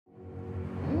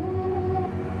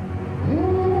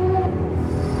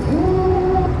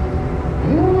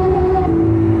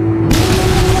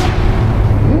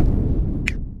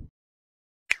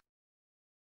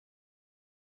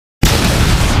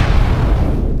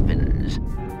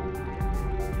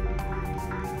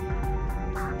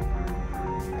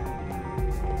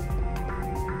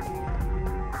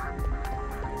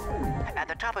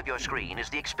top of your screen is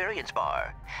the experience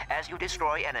bar. As you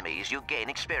destroy enemies, you gain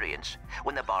experience.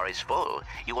 When the bar is full,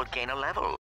 you will gain a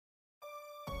level.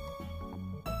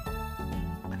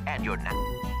 And your tech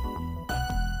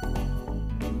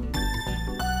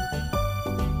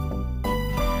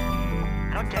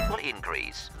will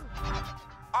increase.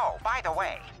 Oh, by the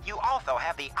way, you also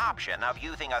have the option of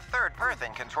using a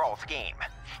third-person control scheme.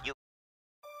 You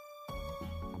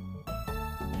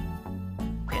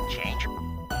can change your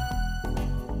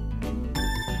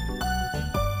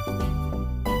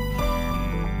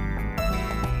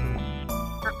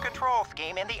control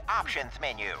scheme in the options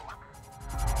menu.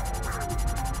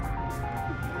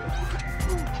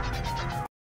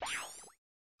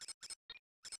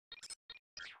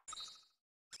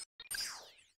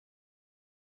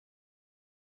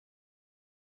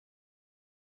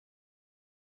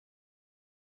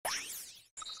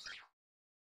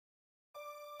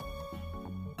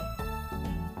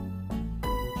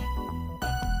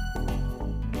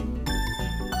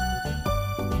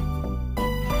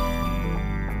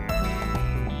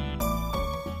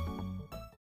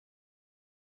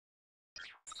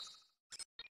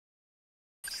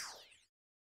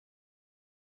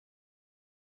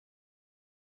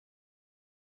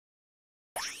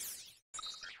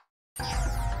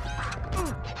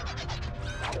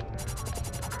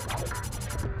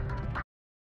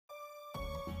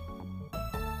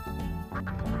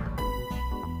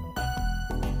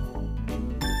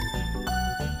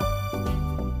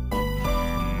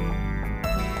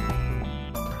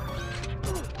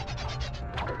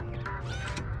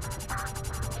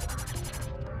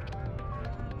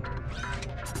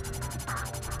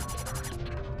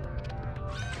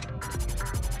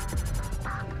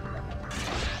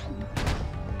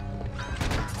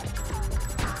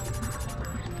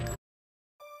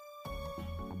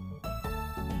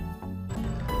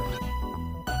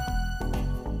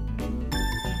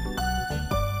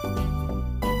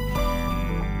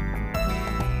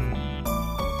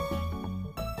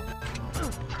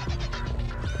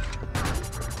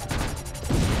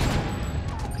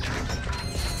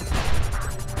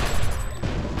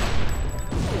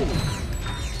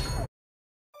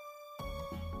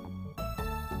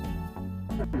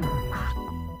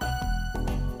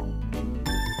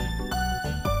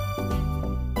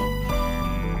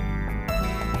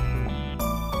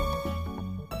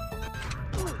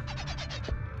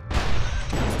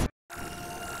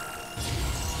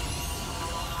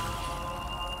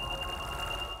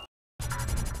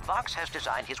 Fox has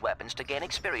designed his weapons to gain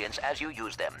experience as you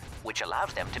use them, which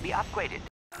allows them to be upgraded.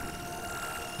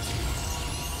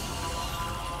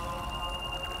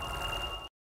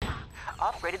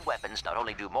 Upgraded weapons not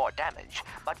only do more damage,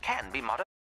 but can be modified.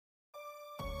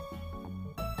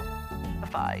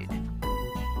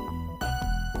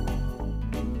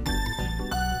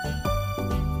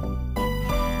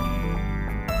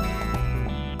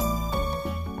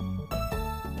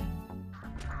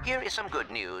 Here is some good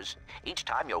news. Each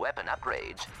time your weapon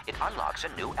upgrades, it unlocks a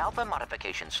new alpha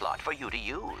modification slot for you to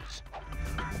use.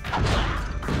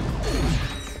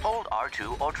 Hold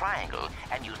R2 or triangle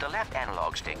and use the left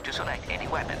analog stick to select any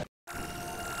weapon.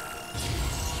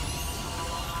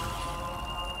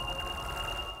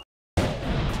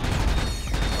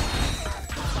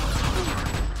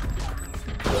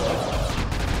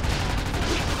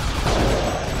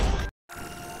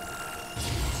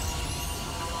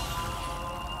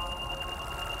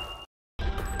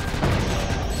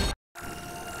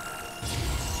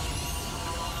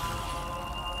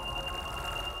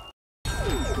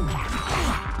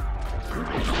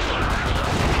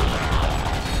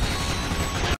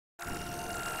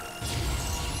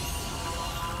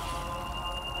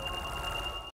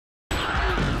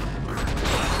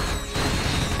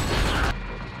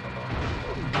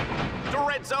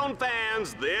 Zone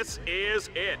fans, this is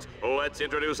it. Let's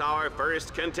introduce our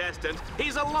first contestant.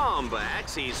 He's a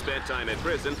Lombax. He spent time in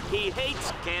prison. He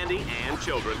hates candy and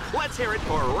children. Let's hear it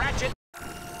for Ratchet.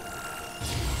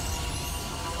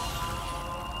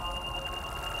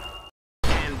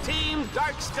 And Team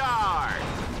Darkstar.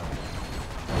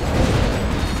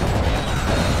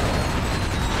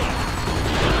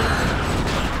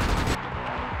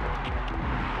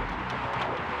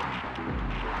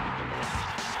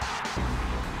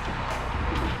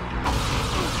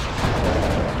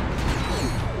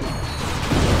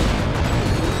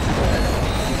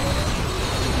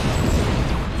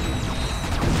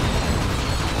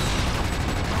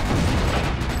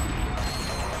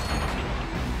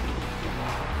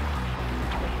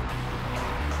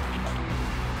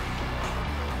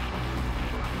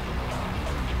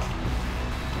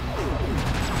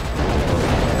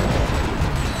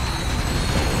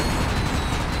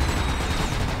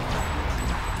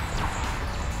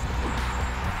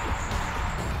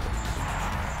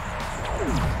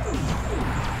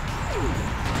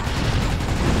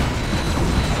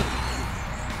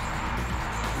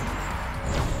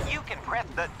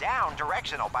 down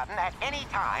directional button at any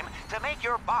time to make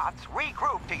your bots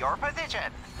regroup to your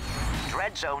position.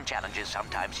 Dread Zone challenges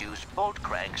sometimes use bolt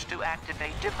cranks to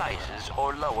activate devices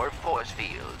or lower force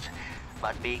fields.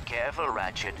 But be careful,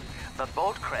 Ratchet. The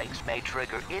bolt cranks may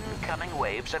trigger incoming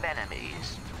waves of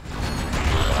enemies.